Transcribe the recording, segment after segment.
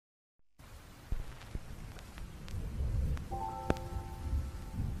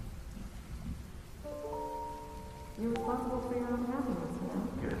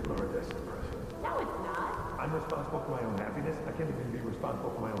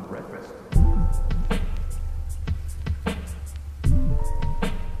responsible for my own breakfast.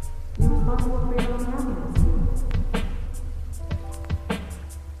 You're responsible for your own happiness.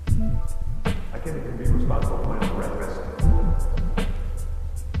 I can't even be responsible for my own breakfast.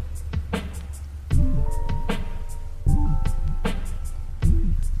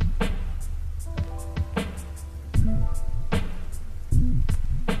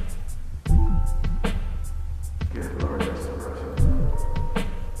 Good Lord, that's depressing.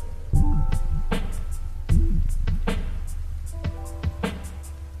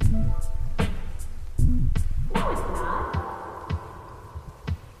 No, it's not.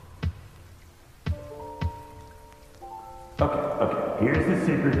 Okay, here's the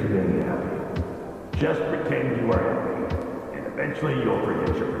secret to being happy. Just pretend you are happy, and eventually you'll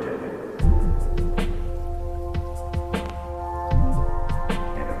forget you're pretending.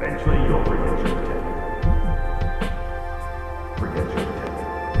 And eventually you'll forget you're pretending. Forget you're pretending.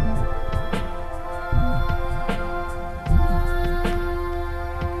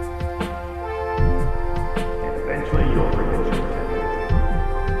 And eventually you'll forget you're pretending.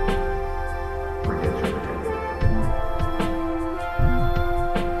 Forget you're pretending.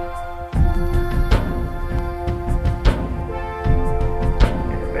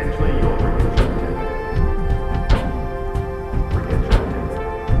 And eventually you'll forget you're pretending. Forget you're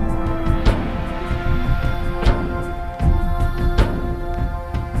pretending.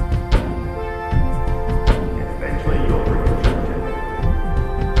 And eventually you'll forget you're pretending.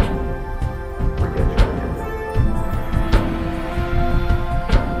 Forget you're pretending.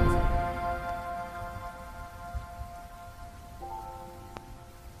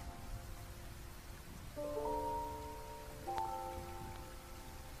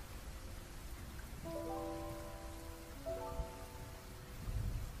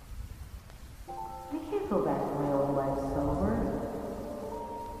 I can't go back to my old life sober.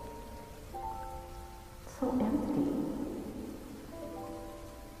 It's so empty.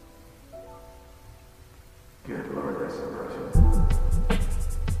 Good Lord, that's depressing.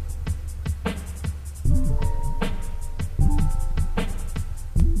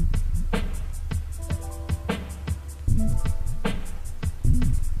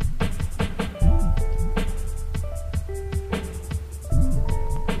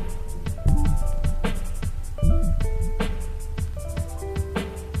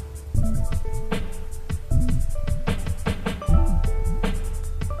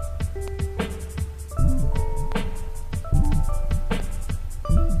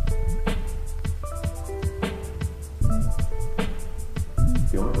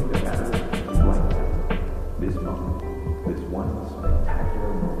 The only thing that matters is right now. This moment. This one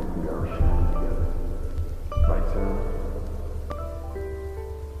spectacular moment we are sharing together. Right, Sarah?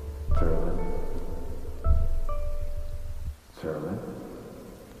 Sarah? Sarah?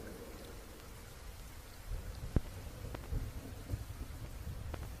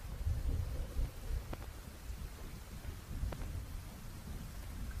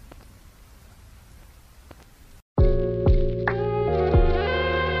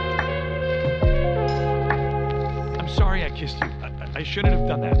 I'm sorry I kissed you. I shouldn't have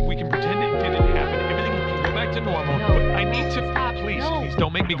done that. We can pretend it didn't happen. Everything can go back to normal. No, But I need to. stop. Please, No. please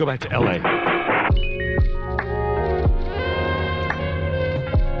don't make me go back to LA.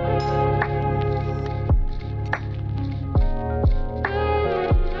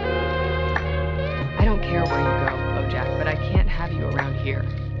 I don't care where you go, BoJack, but I can't have you around here.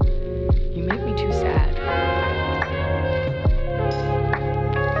 You make me too sad.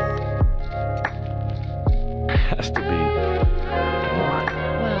 Has to be more.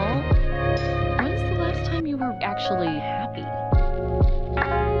 Well, when's the last time you were actually happy?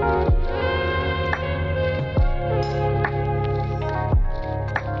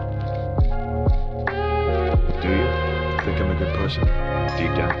 Do you think I'm a good person?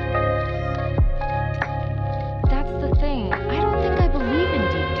 Deep down. That's the thing. I don't think I believe in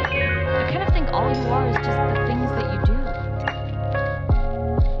deep down. I kind of think all you are is just the things that you do.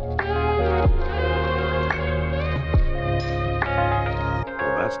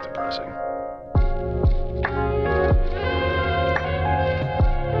 Well, that's depressing.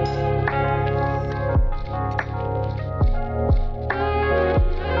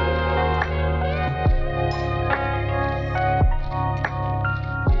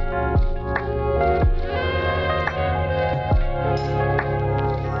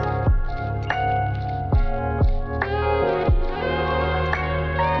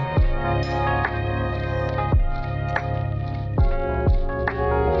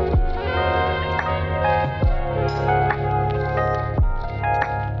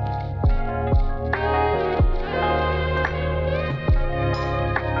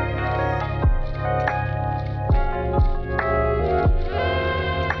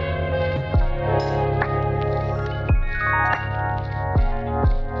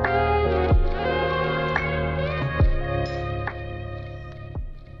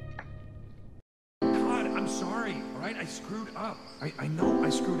 I screwed up. I know I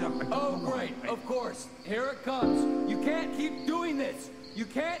screwed up. Oh, great. Of course. Here it comes. You can't keep doing this. You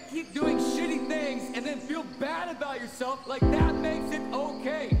can't keep doing shitty things and then feel bad about yourself like that makes it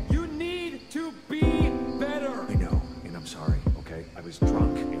okay. You need to be better. I know, and I'm sorry, okay? I was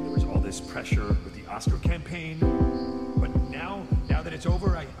drunk, and there was all this pressure with the Oscar campaign. But now that it's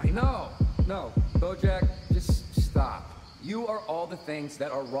over, I know. No, BoJack, just stop. You are all the things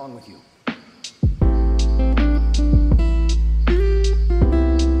that are wrong with you.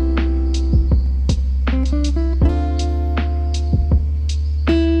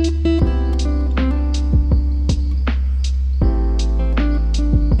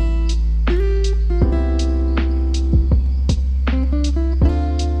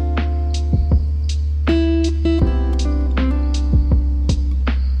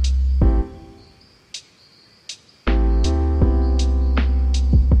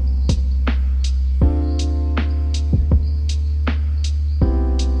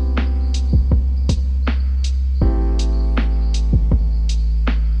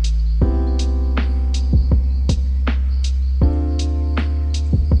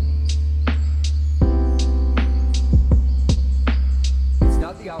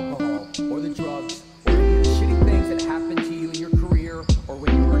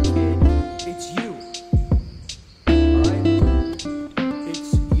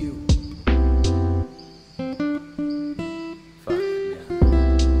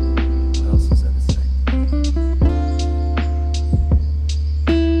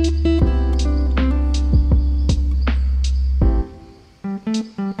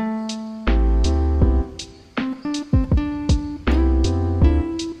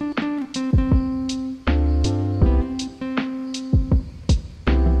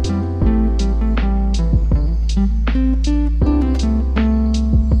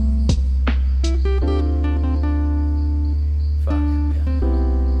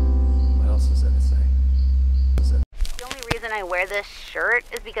 This shirt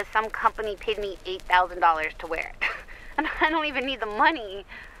is because some company paid me $8,000 to wear it. And I don't even need the money.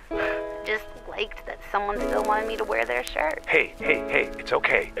 Just liked that someone still wanted me to wear their shirt. Hey, it's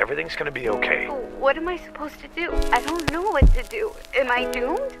okay. Everything's gonna be okay. What am I supposed to do? I don't know what to do. Am I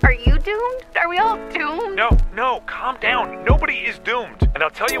doomed? Are you doomed? Are we all doomed? No, calm down. Nobody is doomed. And I'll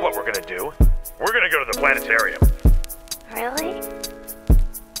tell you what we're gonna do. We're gonna go to the planetarium. Really?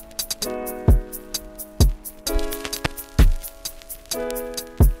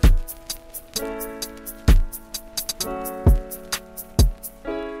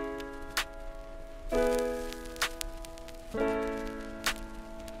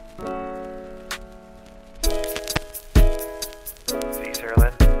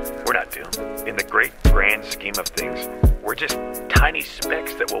 In the great grand scheme of things, we're just tiny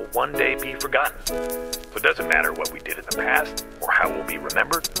specks that will one day be forgotten. So it doesn't matter what we did in the past or how we'll be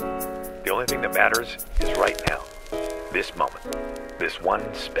remembered. The only thing that matters is right now. This moment. This one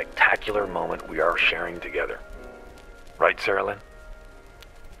spectacular moment we are sharing together. Right, Sarah Lynn?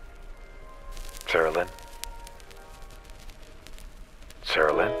 Sarah Lynn?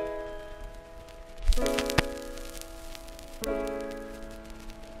 Sarah Lynn?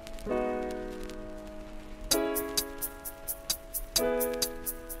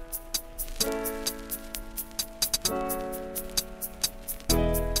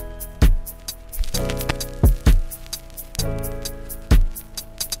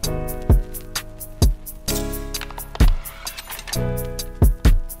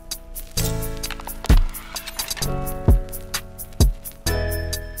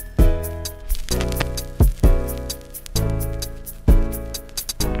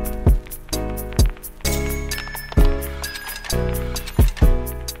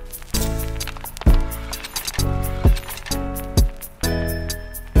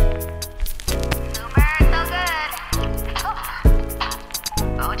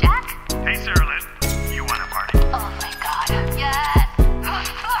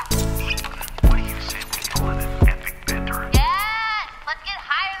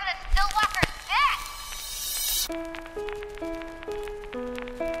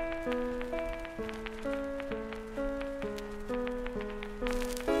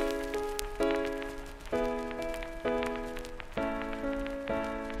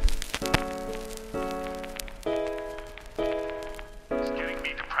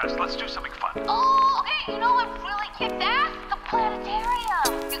 Let's do something fun. Oh, okay, you know what really kicks ass? The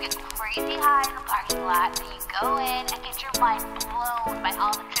planetarium. You get crazy high in the parking lot, then you go in and get your mind blown by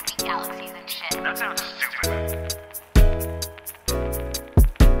all the trippy galaxies and shit. That sounds stupid.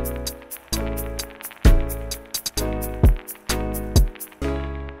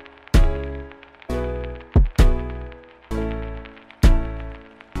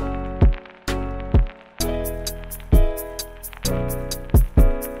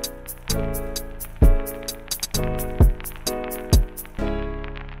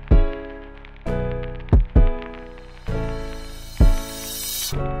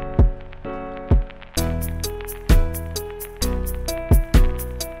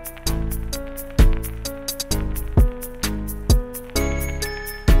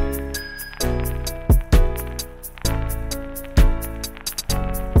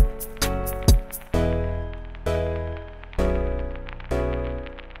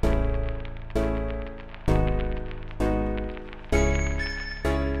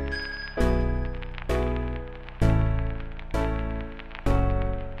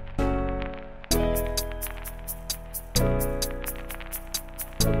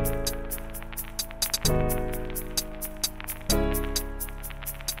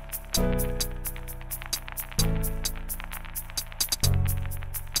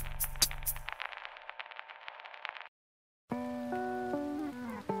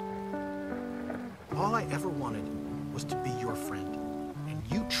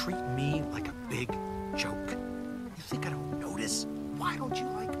 treat me like a big joke. You think I don't notice? Why don't you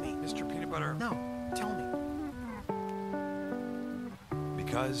like me? Mr. Peanutbutter. No, tell me.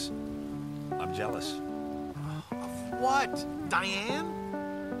 Because I'm jealous. Of what? Diane?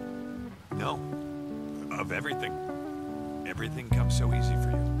 No. Of everything. Everything comes so easy for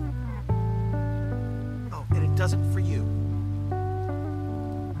you. Oh, and it doesn't for you.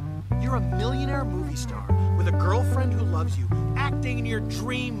 You're a millionaire movie star with a girlfriend who loves you, acting in your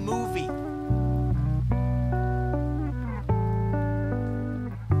dream movie.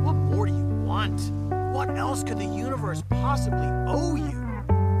 What more do you want? What else could the universe possibly owe you?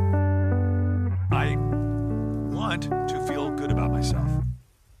 I want to feel good about myself.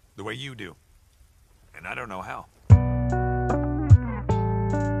 The way you do. And I don't know how.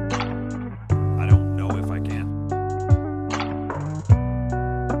 I don't know if I can.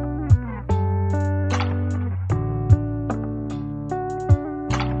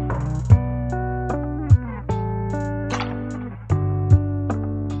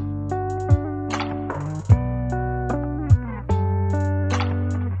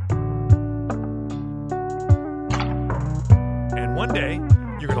 And one day,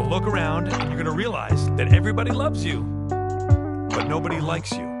 you're gonna look around and you're gonna realize that everybody loves you, but nobody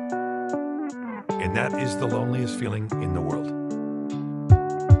likes you. And that is the loneliest feeling in the world.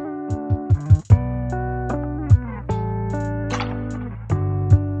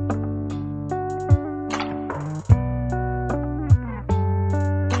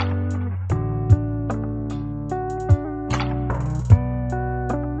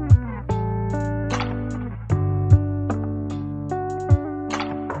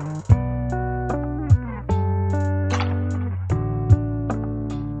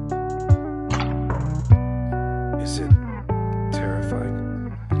 Is it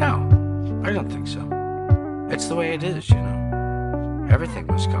terrifying? No, I don't think so. It's the way it is, you know. Everything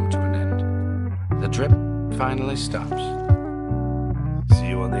must come to an end. The drip finally stops. See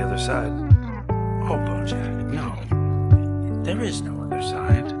you on the other side. Oh, BoJack, no. There is no other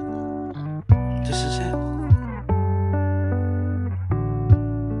side. This is it.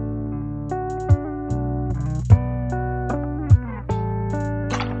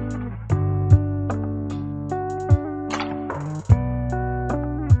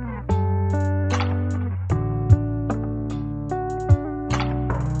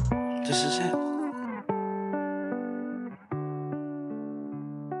 This is it.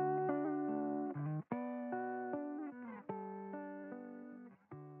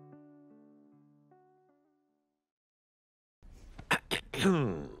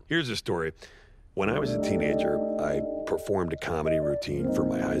 Here's a story. When I was a teenager, I performed a comedy routine for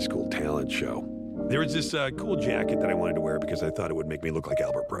my high school talent show. There was this cool jacket that I wanted to wear because I thought it would make me look like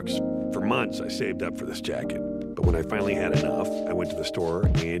Albert Brooks. For months, I saved up for this jacket. But when I finally had enough, I went to the store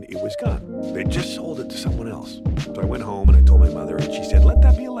and it was gone. They just sold it to someone else. So I went home and I told my mother and she said, "Let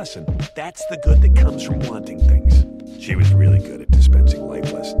that be a lesson. That's the good that comes from wanting things." She was really good at dispensing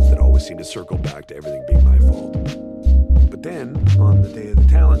life lessons that always seemed to circle back to everything being my fault. But then, on the day of the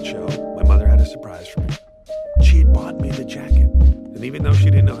talent show, my mother had a surprise for me. She had bought me the jacket. And even though she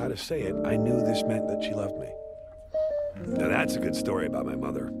didn't know how to say it, I knew this meant that she loved me. Now that's a good story about my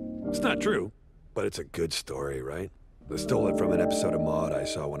mother. It's not true, but it's a good story, right? I stole it from an episode of Maude I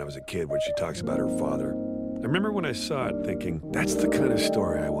saw when I was a kid where she talks about her father. I remember when I saw it thinking, that's the kind of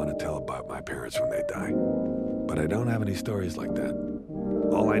story I want to tell about my parents when they die. But I don't have any stories like that.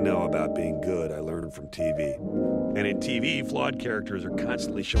 All I know about being good, I learned from TV. And in TV, flawed characters are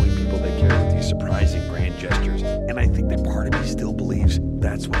constantly showing people they care with these surprising grand gestures. And I think that part of me still believes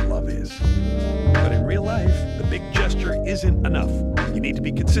that's what love is. But in real life, the big gesture isn't enough. You need to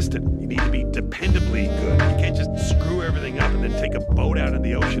be consistent. You need to be dependably good. You can't just screw everything up and then take a boat out in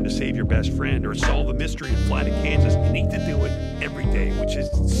the ocean to save your best friend or solve a mystery and fly to Kansas. You need to do it every day, which is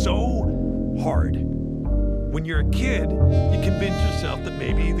so hard. When you're a kid, you convince yourself that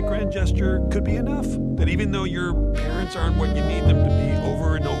maybe the grand gesture could be enough. That even though your parents aren't what you need them to be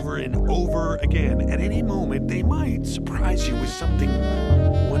over and over and over again, at any moment they might surprise you with something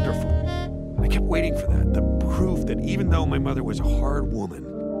wonderful. I kept waiting for that, the proof that even though my mother was a hard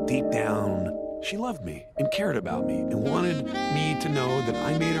woman, deep down, she loved me and cared about me and wanted me to know that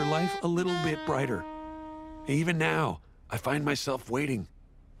I made her life a little bit brighter. And even now, I find myself waiting.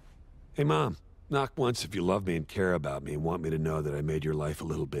 Hey, Mom. Knock once if you love me and care about me and want me to know that I made your life a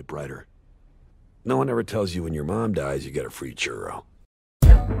little bit brighter. No one ever tells you when your mom dies you get a free churro.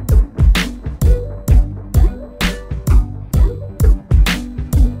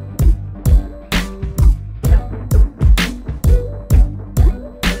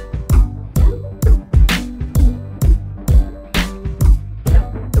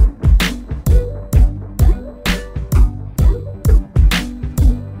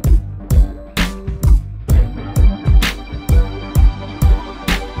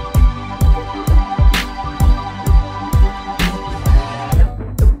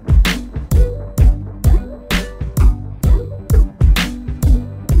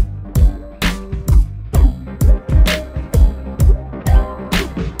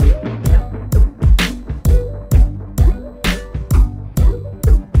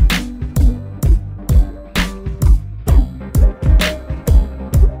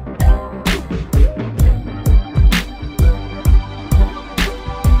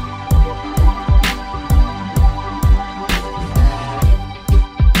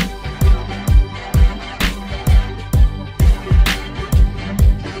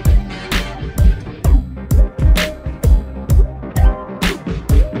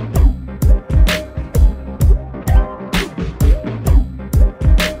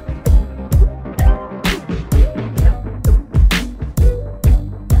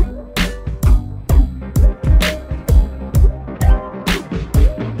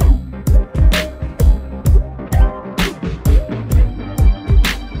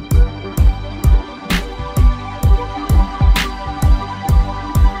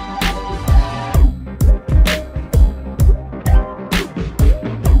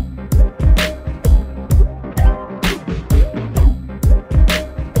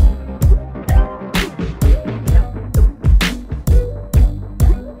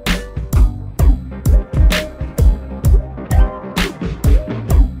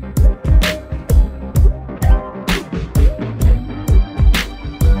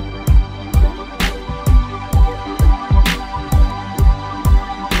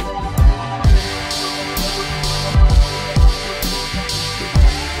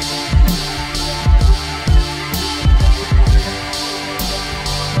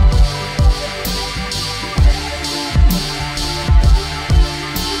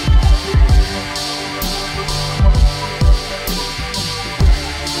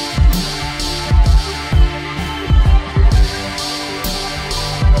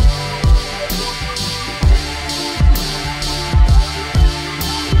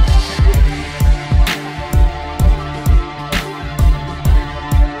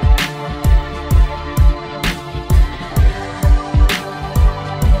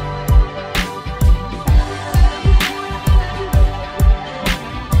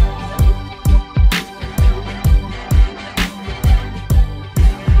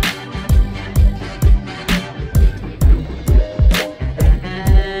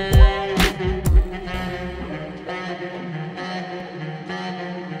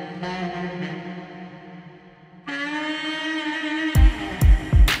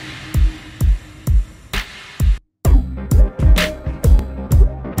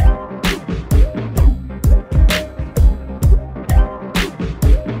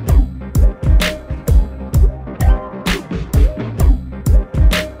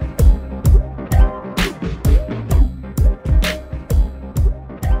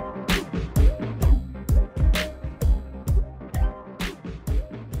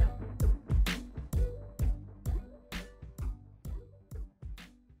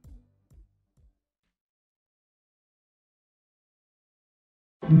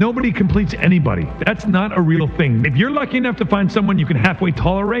 Nobody completes anybody. That's not a real thing. If you're lucky enough to find someone you can halfway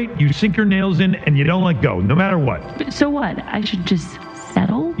tolerate, you sink your nails in and you don't let go, no matter what. But so what? I should just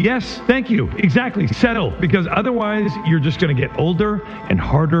settle? Yes, thank you. Exactly. Settle. Because otherwise, you're just going to get older and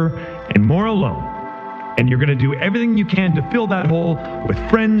harder and more alone. And you're going to do everything you can to fill that hole with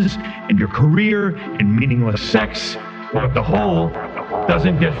friends and your career and meaningless sex, but the hole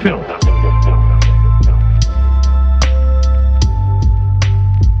doesn't get filled.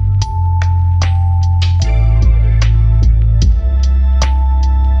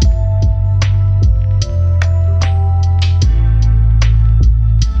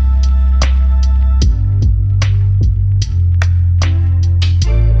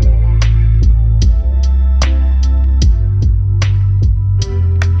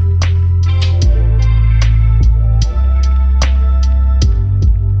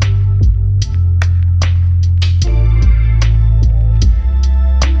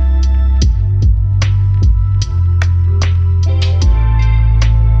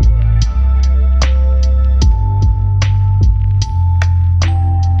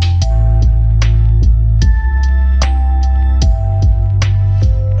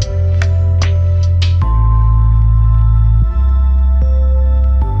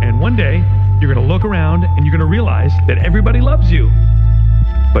 One day, you're going to look around and you're going to realize that everybody loves you,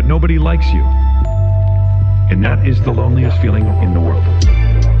 but nobody likes you. And that is the loneliest feeling in the world.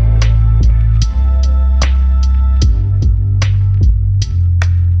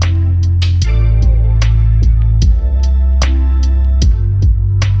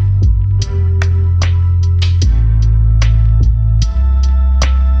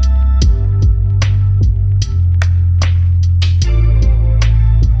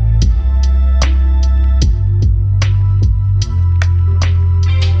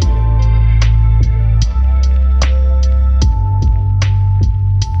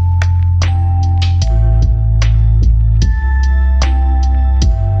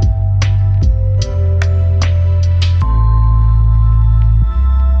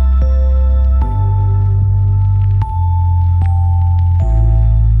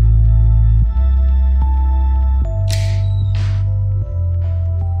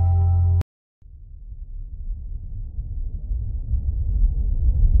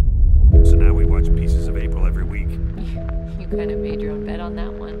 Pieces of April every week. You kind of made your own bet on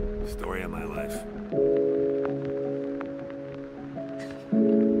that one. Story of my life.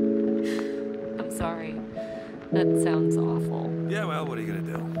 I'm sorry. That sounds awful. Yeah, well, what are you gonna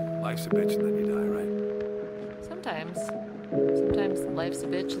do? Life's a bitch and then you die, right? Sometimes. Sometimes life's a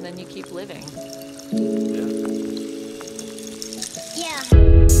bitch and then you keep living. Yeah.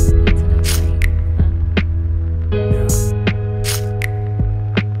 That's a nice night, huh? Yeah.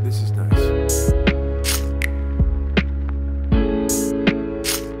 This is nice.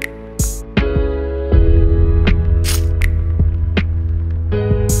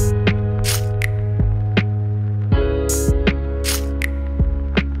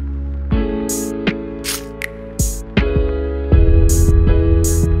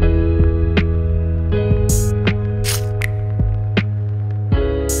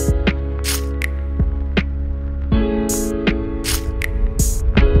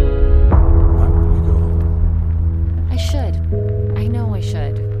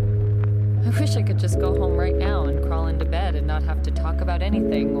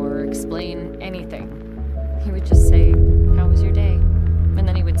 Anything or explain anything. He would just say, "How was your day?" And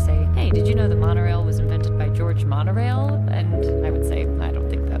then he would say, "Hey, did you know the monorail was invented by George Monorail?" And I would say, "I don't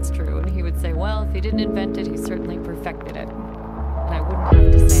think that's true." And he would say, "Well, if he didn't invent it, he certainly perfected it." And I wouldn't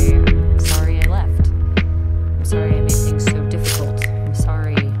have to say, "I'm sorry I left. I'm sorry I made things so difficult. I'm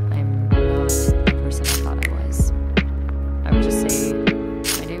sorry I'm not the person I thought I was." I would just say,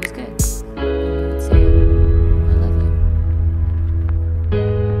 "My day was good." And he would say, "I love you."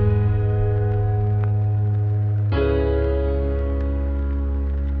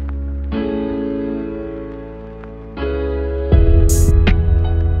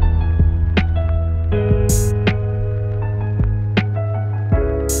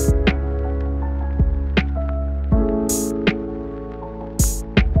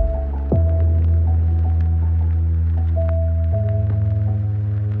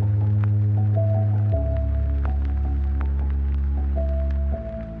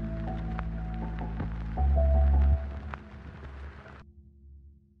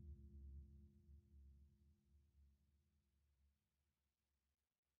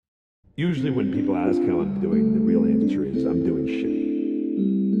 Usually when people ask how I'm doing, the real answer is I'm doing shitty.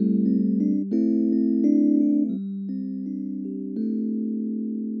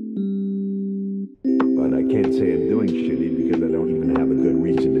 But I can't say I'm doing shitty because I don't even have a good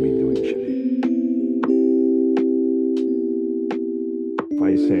reason.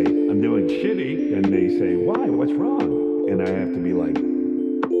 what's wrong? And I have to be like,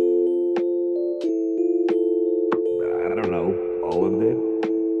 I don't know, all of it.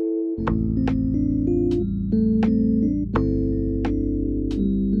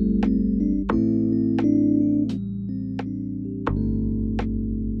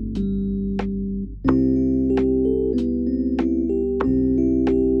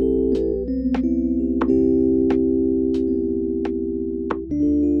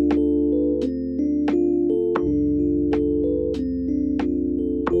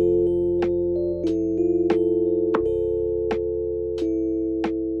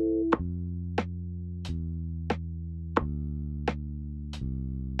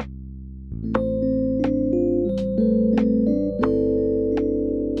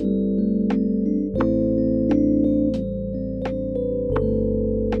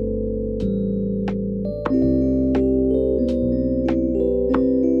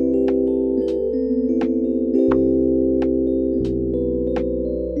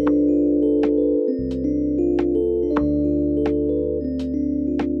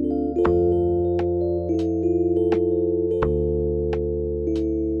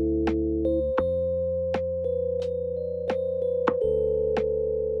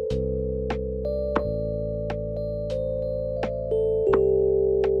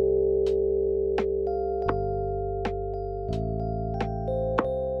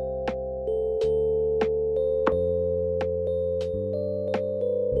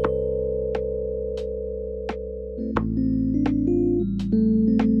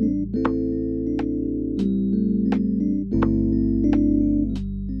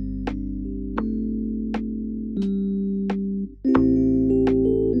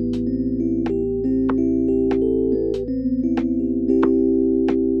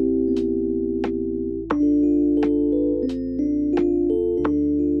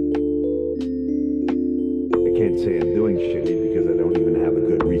 Say I'm doing shitty because I don't even have a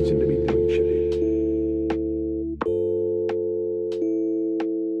good reason to be doing shitty.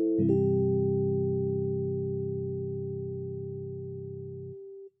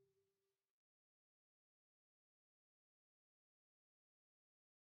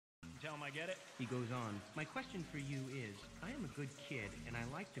 Tell him I get it. He goes on, my question for you is, I am a good kid and I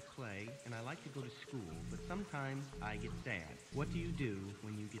like to play and I like to go to school, but sometimes I get sad. What do you do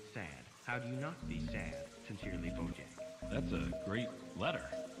when you get sad? How do you not be sad? Sincerely, BoJack. That's a great letter.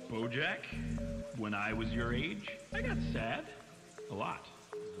 BoJack, when I was your age, I got sad. A lot.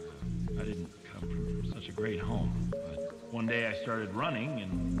 I didn't come from such a great home, but one day I started running,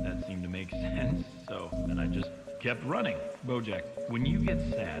 and that seemed to make sense, so then I just kept running. BoJack, when you get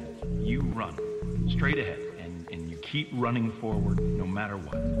sad, you run straight ahead, and you keep running forward no matter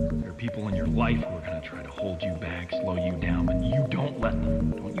what. There are people in your life who are going to try to hold you back, slow you down, but you don't let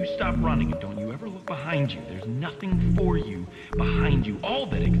them. Don't you stop running, and don't you ever look behind you. There's nothing for you behind you. All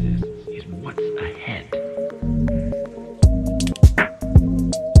that exists is what's ahead.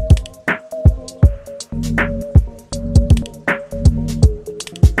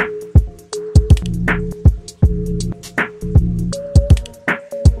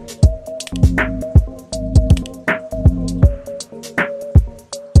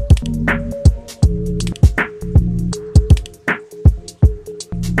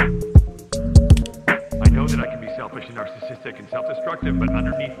 And self-destructive, but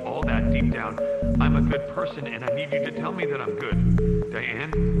underneath all that, deep down, I'm a good person, and I need you to tell me that I'm good.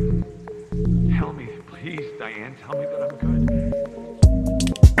 Diane? Tell me, please, Diane, tell me that I'm good.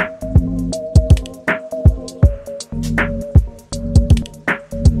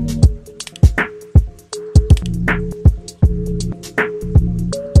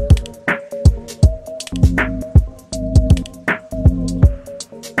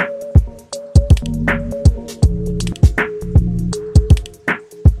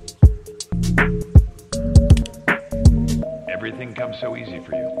 Everything comes so easy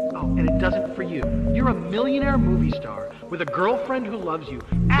for you. Oh, and it doesn't for you. You're a millionaire movie star with a girlfriend who loves you,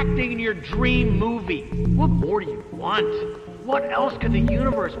 acting in your dream movie. What more do you want? What else could the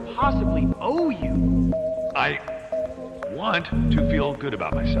universe possibly owe you? I want to feel good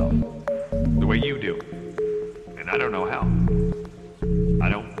about myself, the way you do. And I don't know how. I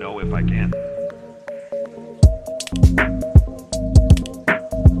don't know if I can.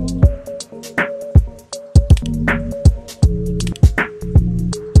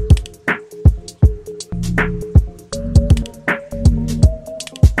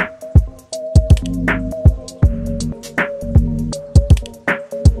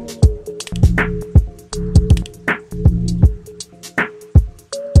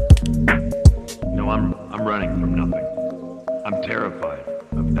 I'm running from nothing. I'm terrified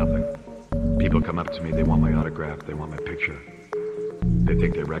of nothing. People come up to me, they want my autograph, they want my picture. They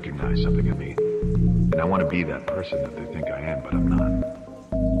think they recognize something in me. And I want to be that person that they think I am, but I'm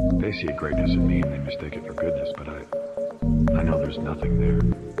not. They see a greatness in me and they mistake it for goodness, but I know there's nothing there.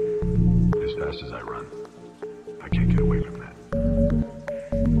 As fast as I run, I can't get away from that.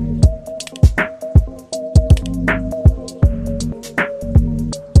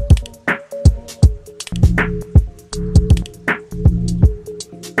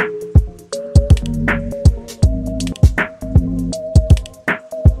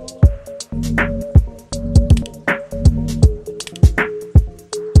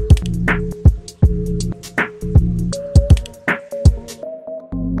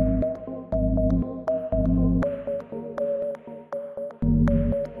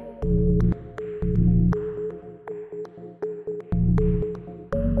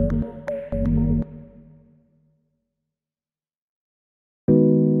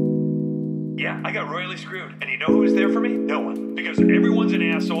 Yeah, I got royally screwed. And you know who was there for me? No one. Because everyone's an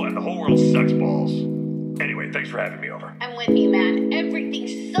asshole and the whole world sucks balls. Anyway, thanks for having me over. I'm with you, man. Everything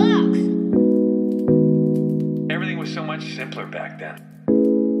sucks. Everything was so much simpler back then.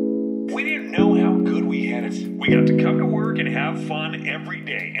 We didn't know how good we had it. We got to come to work and have fun every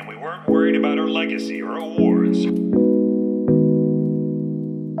day, and we weren't worried about our legacy or awards. I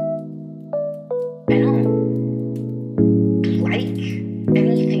don't like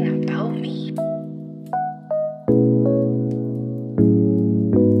anything about me.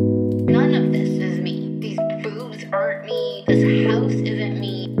 None of this is me. These boobs aren't me. This house isn't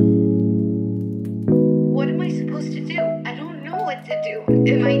me. What am I supposed to do? I don't know what to do.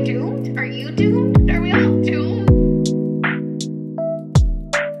 Am I doomed? Are you doomed? Are we all doomed?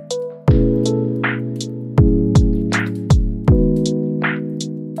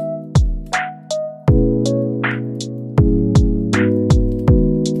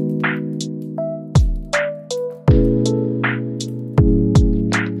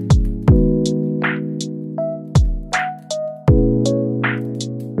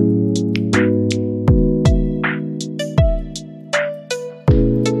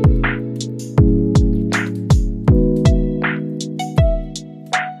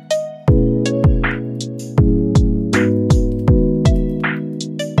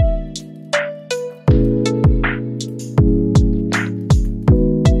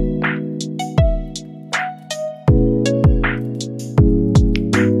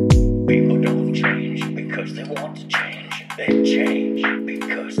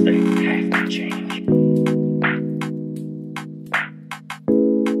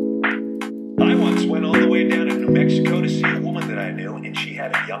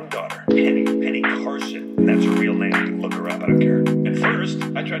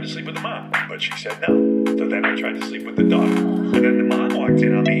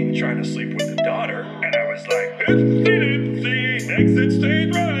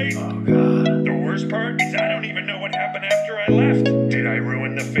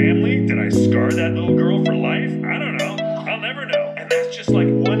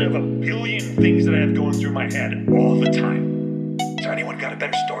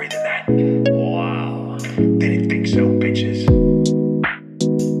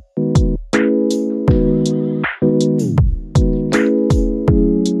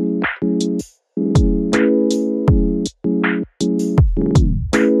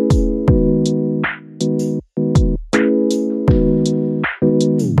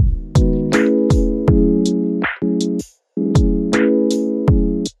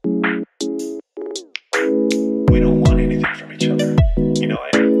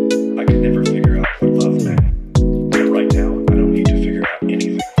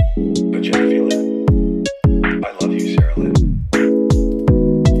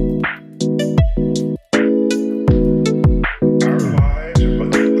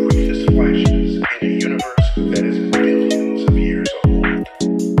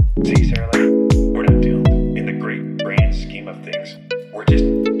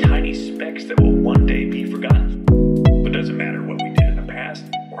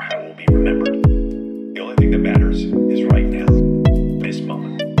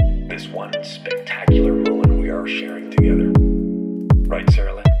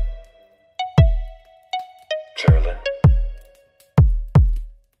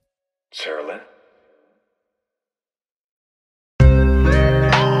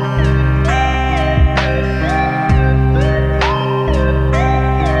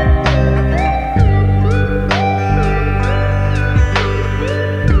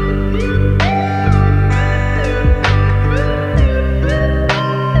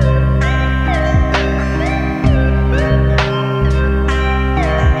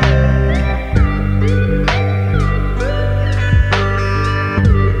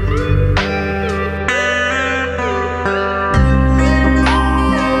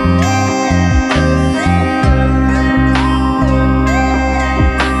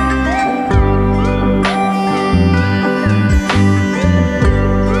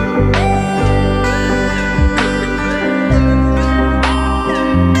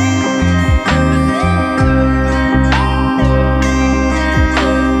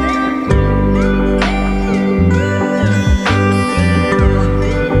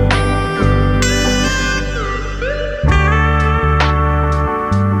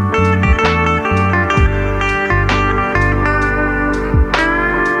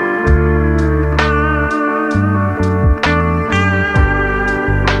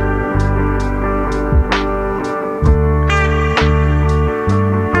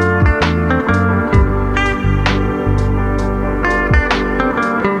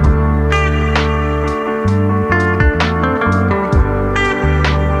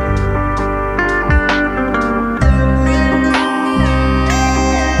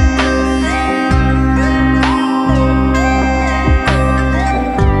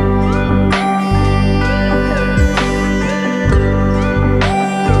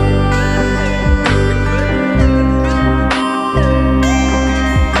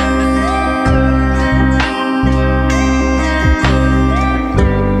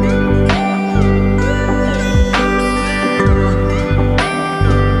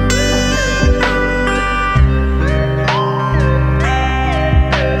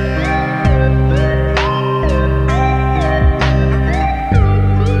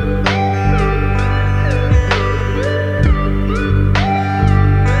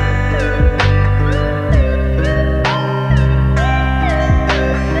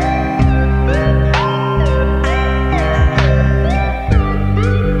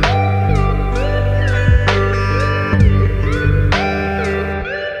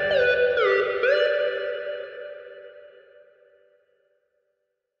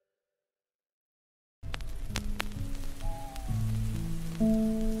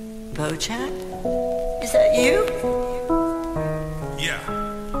 BoJack? Is that you? Yeah,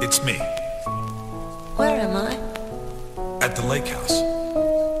 it's me. Where am I? At the lake house.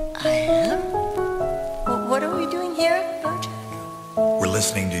 I am? What are we doing here, BoJack? We're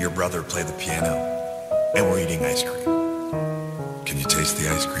listening to your brother play the piano, and we're eating ice cream. Can you taste the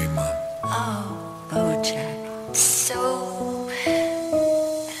ice cream, Mom? Oh, BoJack. So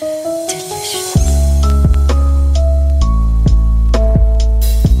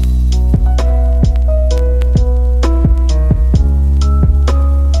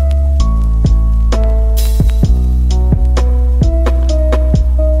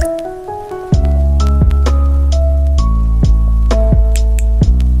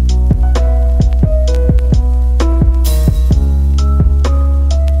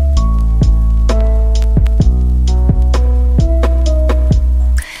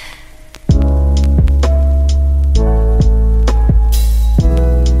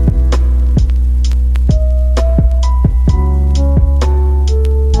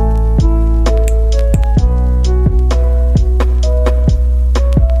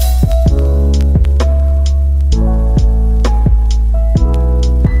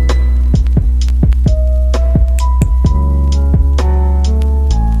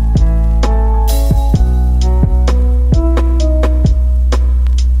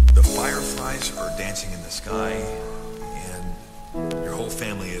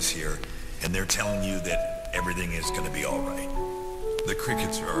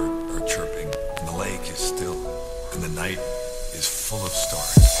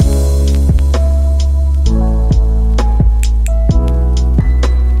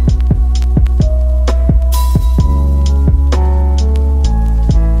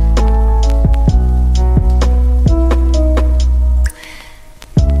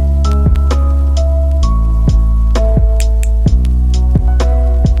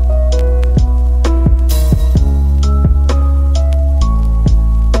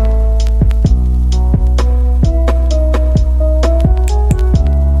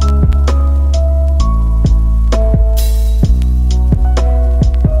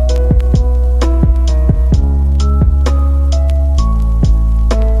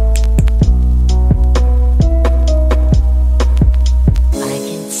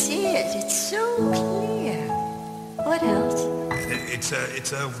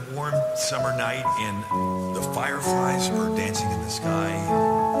It's a warm summer night and the fireflies are dancing in the sky.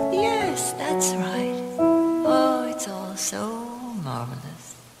 Yes, that's right. Oh, it's all so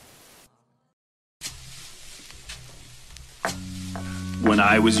marvelous. When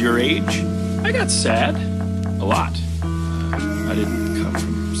I was your age, I got sad. A lot. I didn't come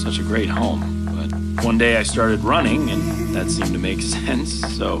from such a great home, but one day I started running, and that seemed to make sense,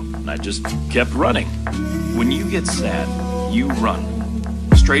 so I just kept running. When you get sad, you run.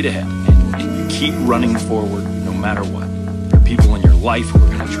 Straight ahead, and you keep running forward no matter what. There are people in your life who are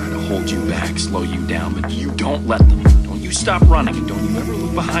going to try to hold you back, slow you down, but you don't let them. Don't you stop running, and don't you ever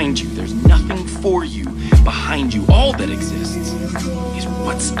look behind you. There's nothing for you behind you. All that exists is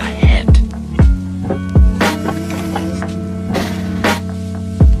what's ahead.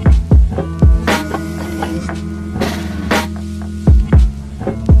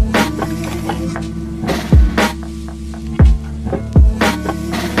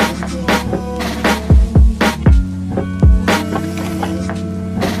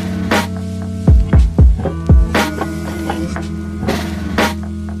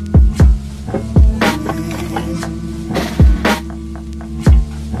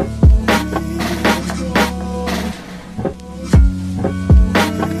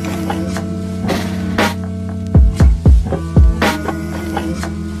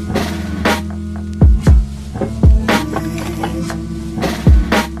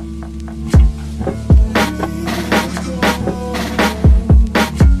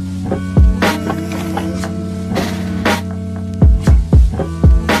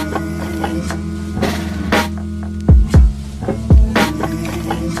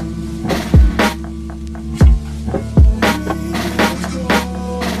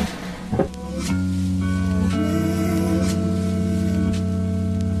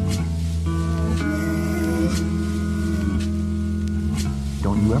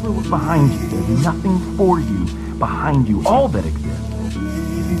 Behind you, there's nothing for you behind you. All that exists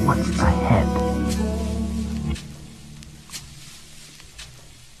is what's ahead.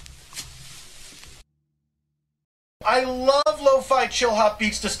 I love lo-fi chill hop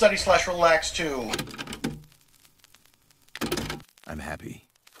beats to study/relax to. I'm happy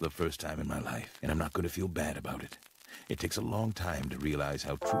for the first time in my life, and I'm not going to feel bad about it. It takes a long time to realize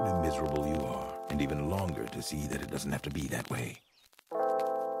how truly miserable you are, and even longer to see that it doesn't have to be that way.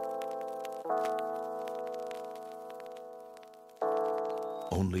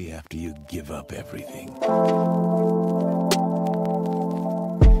 only after you give up everything.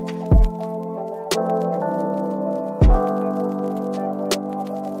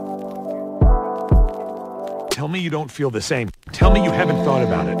 Tell me you don't feel the same. Tell me you haven't thought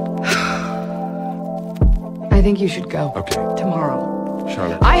about it. I think you should go. Okay. Tomorrow.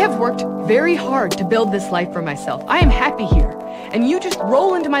 Charlotte. I have worked very hard to build this life for myself. I am happy here. And you just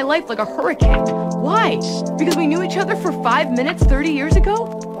roll into my life like a hurricane. Why? Because we knew each other for 5 minutes 30 years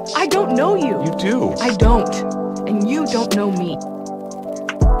ago? I don't know you. You do. I don't. And you don't know me.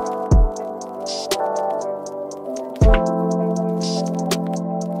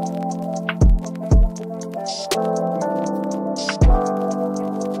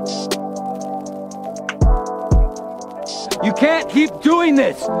 You can't keep doing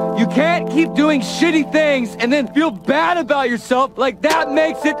this. You can't keep doing shitty things and then feel bad about yourself like that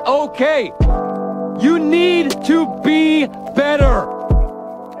makes it okay. You need to be better.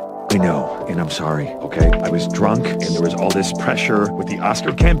 I know, and I'm sorry, okay? I was drunk, and there was all this pressure with the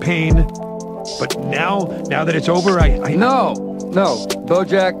Oscar campaign. But now that it's over, No,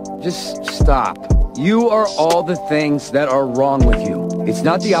 BoJack, just stop. You are all the things that are wrong with you. It's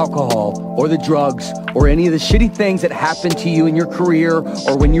not the alcohol, or the drugs, or any of the shitty things that happened to you in your career,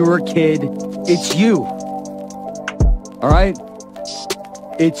 or when you were a kid. It's you. Alright?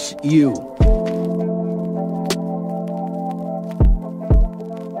 It's you.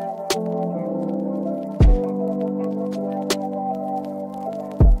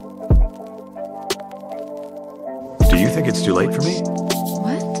 Do you think it's too late for me?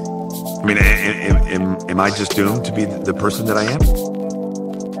 What? I mean, am I just doomed to be the person that I am?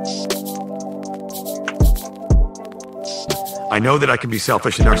 I know that I can be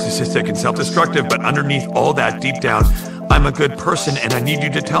selfish and narcissistic and self-destructive, but underneath all that, deep down, I'm a good person, and I need you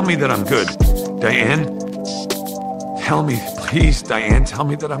to tell me that I'm good. Diane? Tell me, please, Diane, tell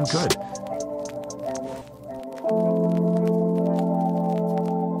me that I'm good.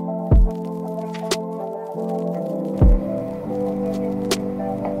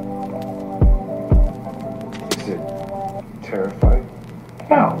 Is it terrifying?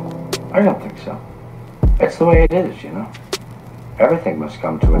 No, I don't think so. It's the way it is, you know. Everything must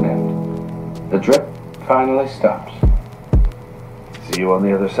come to an end. The drip finally stops. See you on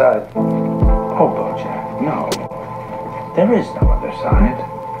the other side. Oh, BoJack, no. There is no other side.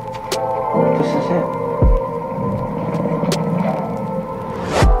 This is it.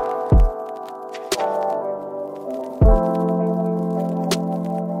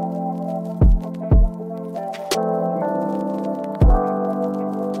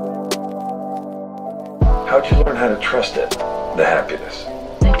 How'd you learn how to trust it? The happiness.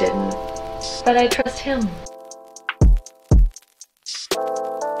 I didn't. But I trust him.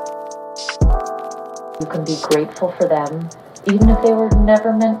 You can be grateful for them, even if they were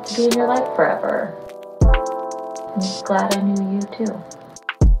never meant to be in your life forever. I'm glad I knew you too.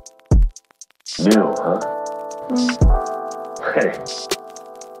 New, huh? Hey.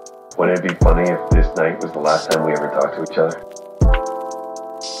 Wouldn't it be funny if this night was the last time we ever talked to each other?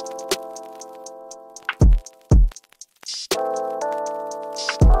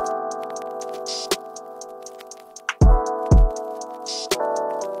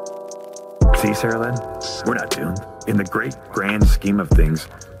 See, Sarah Lynn? We're not doomed. In the great grand scheme of things,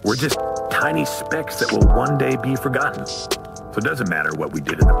 we're just tiny specks that will one day be forgotten. So it doesn't matter what we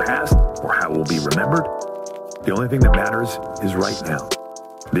did in the past or how we'll be remembered. The only thing that matters is right now.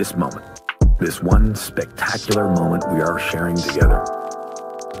 This moment. This one spectacular moment we are sharing together.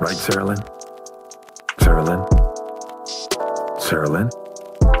 Right, Sarah Lynn? Sarah Lynn? Sarah Lynn?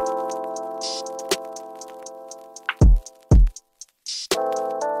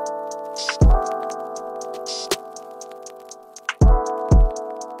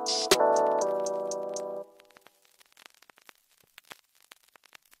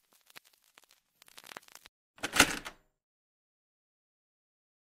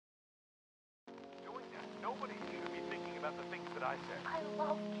 Nobody should be thinking about the things that I said. I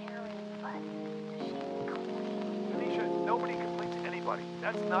love Karen, but does she complete? Tanisha, nobody completes anybody.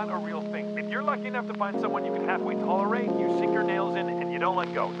 That's not a real thing. If you're lucky enough to find someone you can halfway tolerate, you sink your nails in and you don't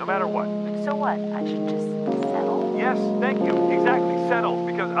let go, no matter what. So what? I should just settle? Yes, thank you. Exactly, settle.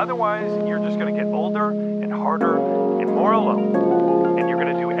 Because otherwise, you're just going to get older and harder and more alone. And you're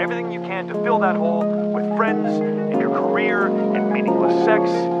going to do everything you can to fill that hole with friends and your career and meaningless sex.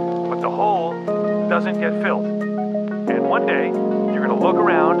 But the hole doesn't get filled. And one day, you're going to look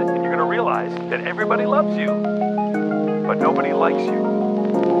around and you're going to realize that everybody loves you, but nobody likes you.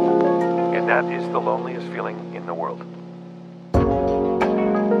 And that is the loneliest feeling in the world.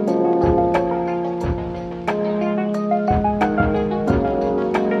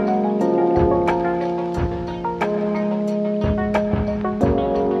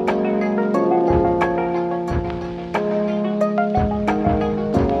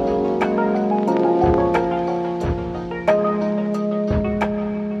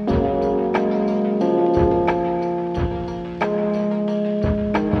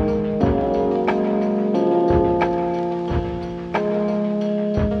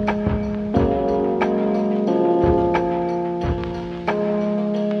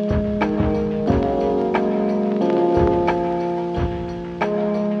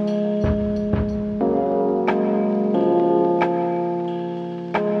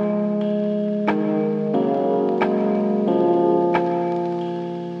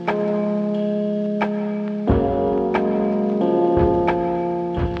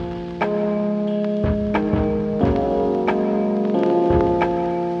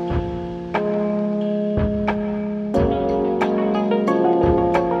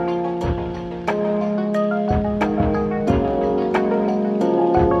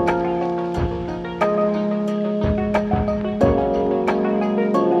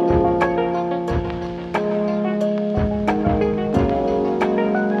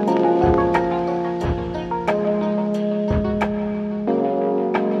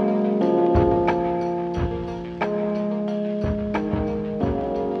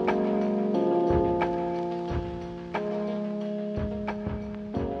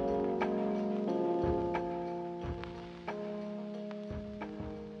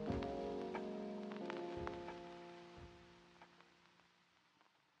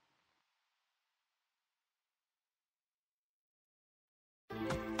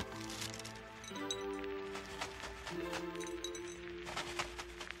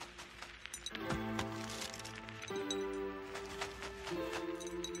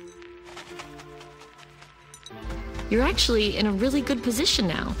 you're actually in a really good position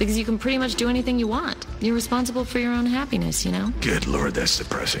now because you can pretty much do anything you want. You're responsible for your own happiness, you know? Good Lord, that's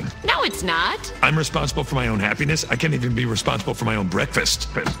depressing. No, it's not. I'm responsible for my own happiness. I can't even be responsible for my own breakfast.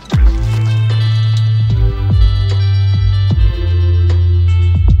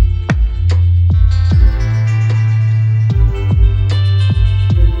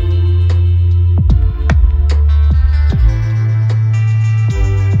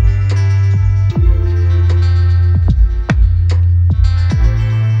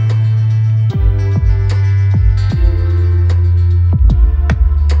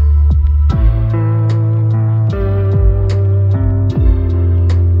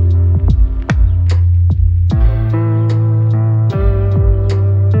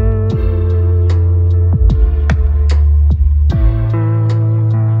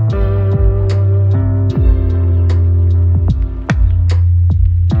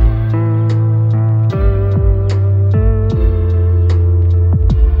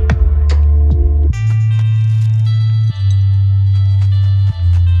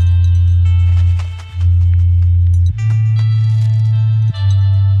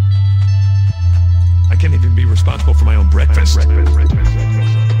 Responsible for my own breakfast.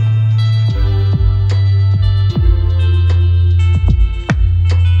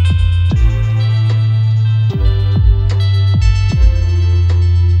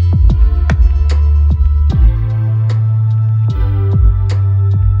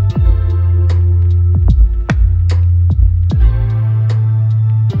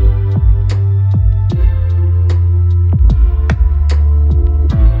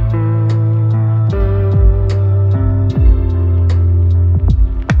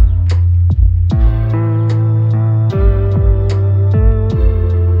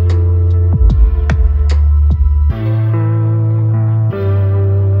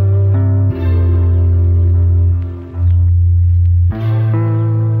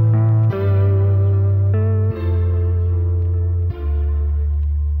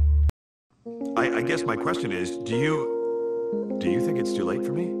 I guess my question is, do you think it's too late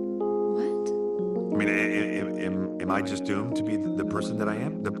for me? What? I mean, am I just doomed to be the person that I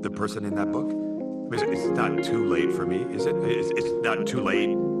am? The person in that book? It's not too late for me, is it? It's not too late.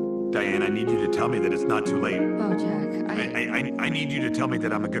 Diane, I need you to tell me that it's not too late. BoJack, I need you to tell me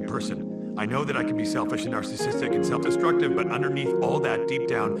that I'm a good person. I know that I can be selfish and narcissistic and self-destructive, but underneath all that, deep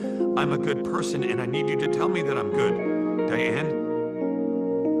down, I'm a good person, and I need you to tell me that I'm good. Diane?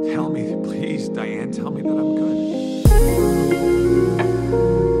 Tell me, please, Diane, tell me that I'm good.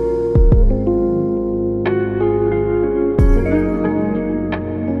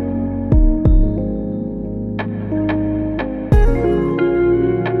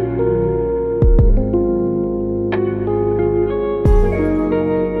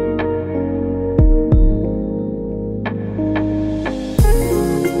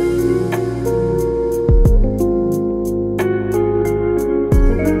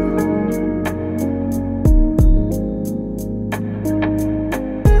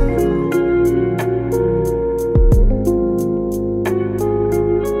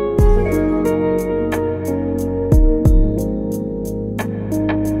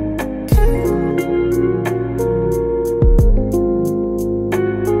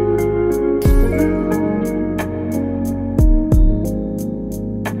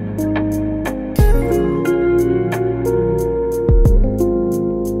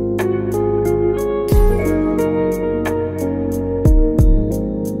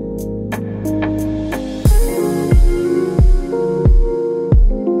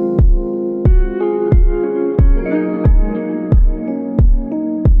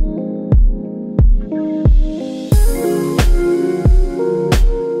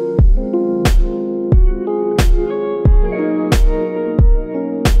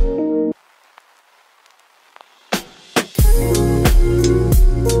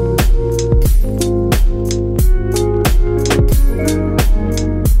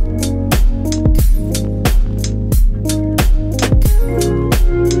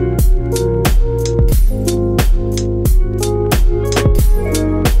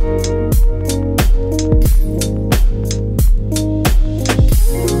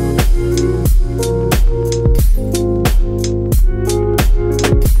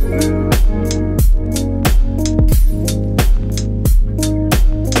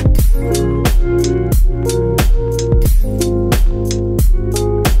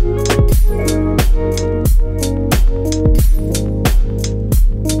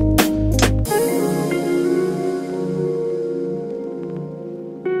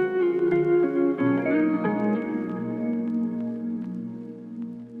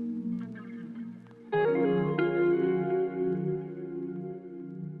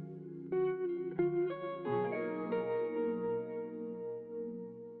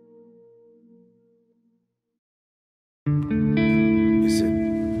 Is it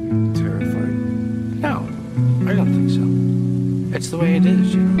terrifying? No, I don't think so. It's the way it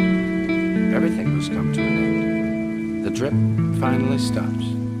is, you know. Everything must come to an end. The drip finally stops.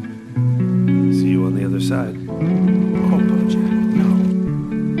 See you on the other side. Oh, BoJack, no.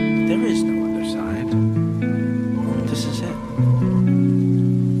 There is no other side. This is it.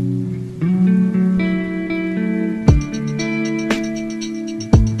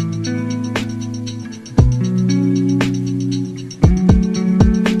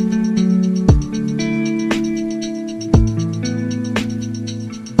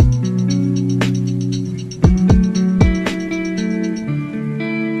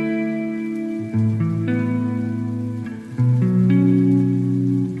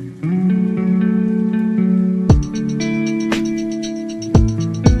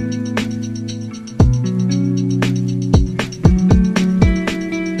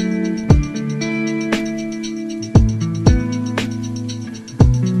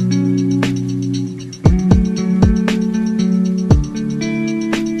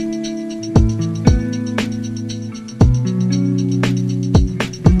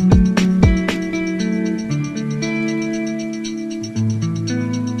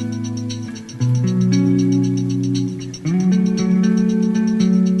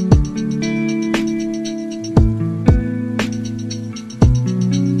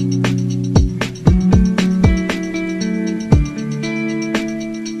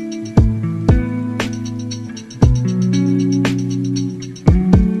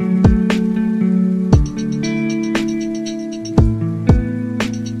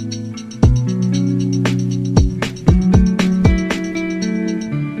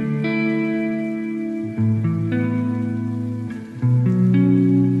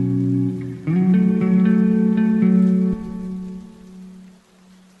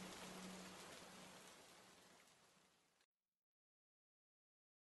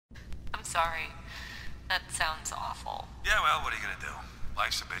 I'm sorry. That sounds awful. Yeah, well, what are you gonna do?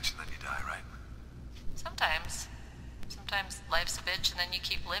 Life's a bitch and then you die, right? Sometimes. Sometimes life's a bitch and then you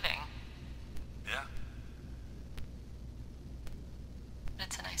keep living. Yeah. But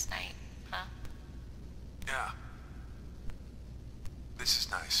it's a nice night, huh? Yeah. This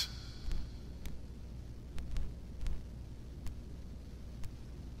is nice.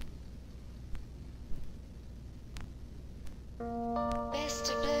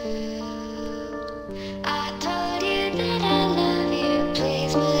 Mr. Blue, I told you that I love you,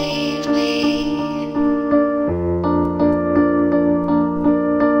 please believe me.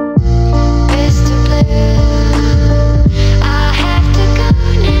 Mr. Blue, I have to go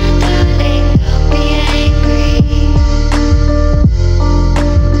now, darling, don't be angry.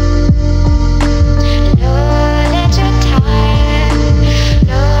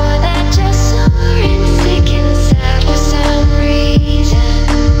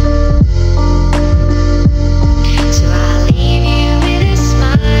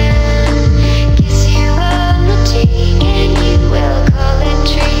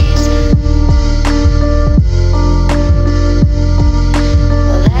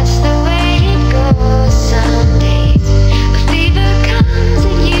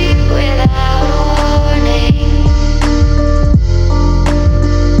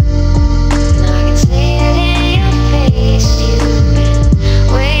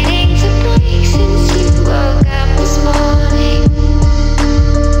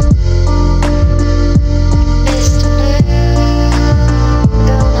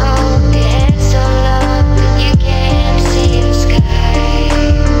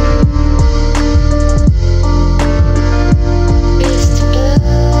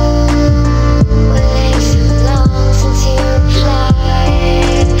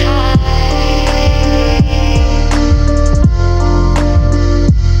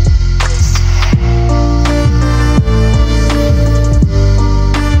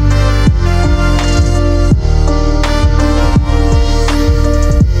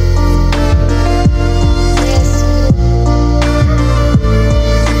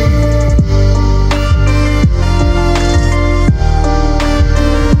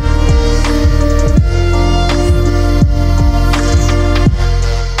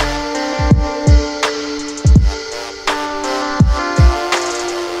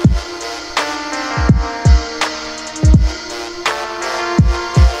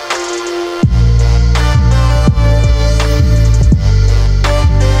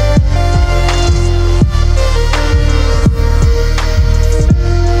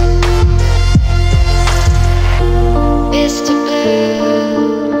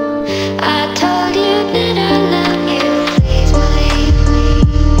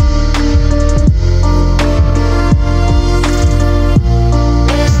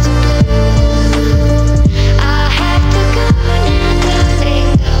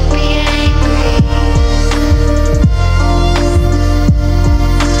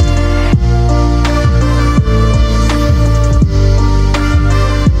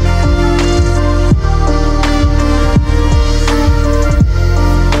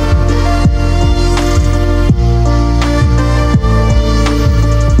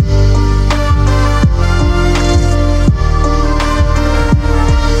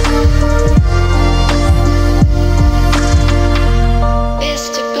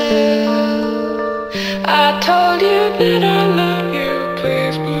 I told you that I love